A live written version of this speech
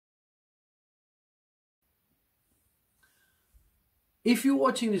If you're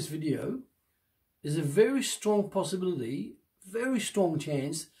watching this video, there's a very strong possibility, very strong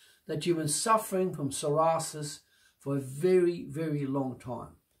chance that you've been suffering from psoriasis for a very, very long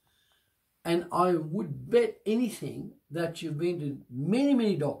time. And I would bet anything that you've been to many,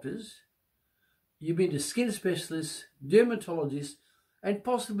 many doctors, you've been to skin specialists, dermatologists, and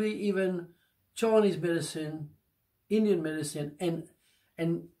possibly even Chinese medicine, Indian medicine,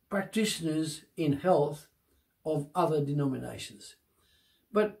 and practitioners in health of other denominations.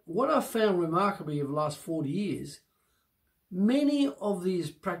 But what I've found remarkably over the last 40 years, many of these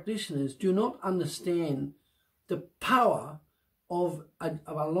practitioners do not understand the power of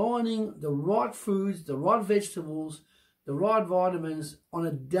aligning the right foods, the right vegetables, the right vitamins on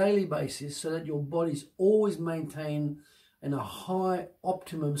a daily basis so that your body's always maintained in a high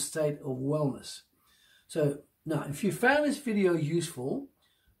optimum state of wellness. So now, if you found this video useful,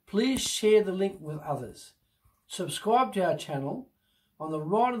 please share the link with others. Subscribe to our channel. On the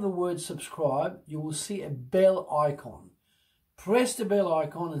right of the word subscribe, you will see a bell icon. Press the bell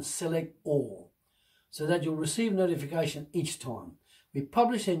icon and select all so that you'll receive notification each time we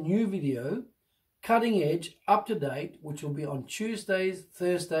publish a new video, cutting edge, up to date, which will be on Tuesdays,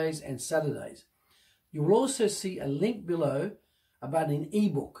 Thursdays, and Saturdays. You will also see a link below about an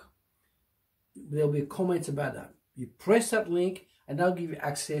ebook. There'll be comments about that. You press that link and they'll give you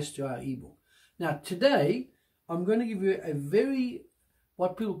access to our ebook. Now today, I'm going to give you a very,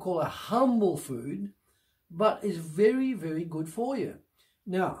 what people call a humble food, but is very, very good for you.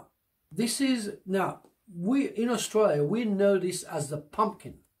 Now, we in Australia, we know this as the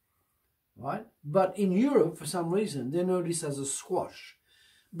pumpkin, right? But in Europe, for some reason, they know this as a squash.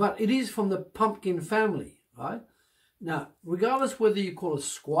 But it is from the pumpkin family, right? Now, regardless whether you call it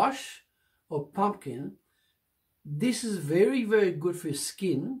squash or pumpkin, this is very, very good for your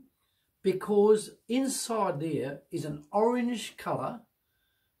skin because inside there is an orange color,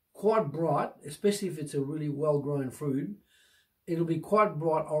 quite bright, especially if it's a really well-grown fruit. It'll be quite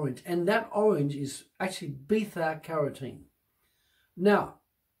bright orange, and that orange is actually beta-carotene. Now,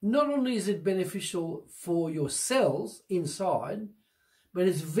 not only is it beneficial for your cells inside, but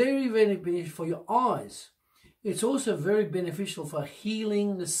it's very, very beneficial for your eyes. It's also very beneficial for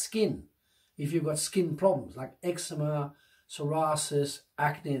healing the skin if you've got skin problems like eczema, psoriasis,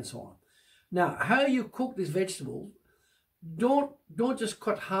 acne, and so on. Now, how you cook this vegetable, don't just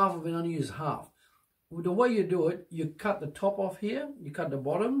cut half of it and only use half. The way you do it, you cut the top off here, you cut the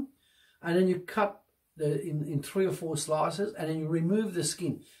bottom, and then you cut in 3 or 4 slices, and then you remove the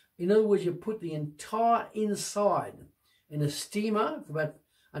skin. In other words, you put the entire inside in a steamer for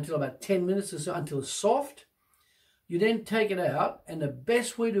until about 10 minutes or so, until it's soft. You then take it out, and the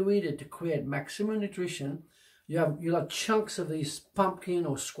best way to eat it to create maximum nutrition, you have chunks of these pumpkin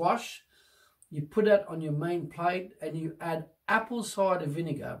or squash. You put that on your main plate, and you add apple cider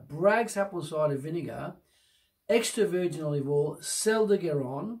vinegar, Bragg's apple cider vinegar, extra virgin olive oil, sel de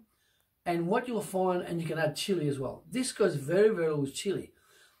Guerin, and what you'll find, and you can add chili as well. This goes very, very well with chili.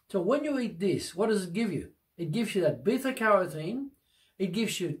 So when you eat this, what does it give you? It gives you that beta-carotene, it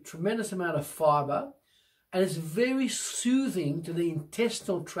gives you a tremendous amount of fiber, and it's very soothing to the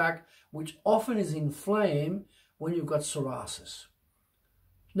intestinal tract, which often is inflamed when you've got psoriasis.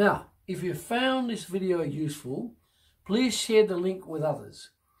 Now, if you found this video useful, please share the link with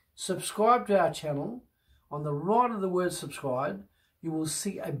others. Subscribe to our channel. On the right of the word subscribe, you will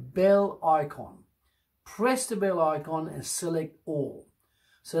see a bell icon. Press the bell icon and select all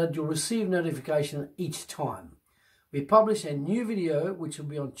so that you'll receive notification each time we publish a new video, which will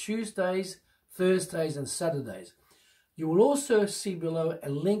be on Tuesdays, Thursdays, and Saturdays. You will also see below a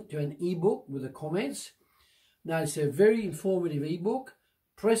link to an ebook with the comments. Now, it's a very informative ebook.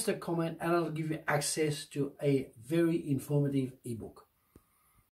 Press the comment and it'll give you access to a very informative ebook.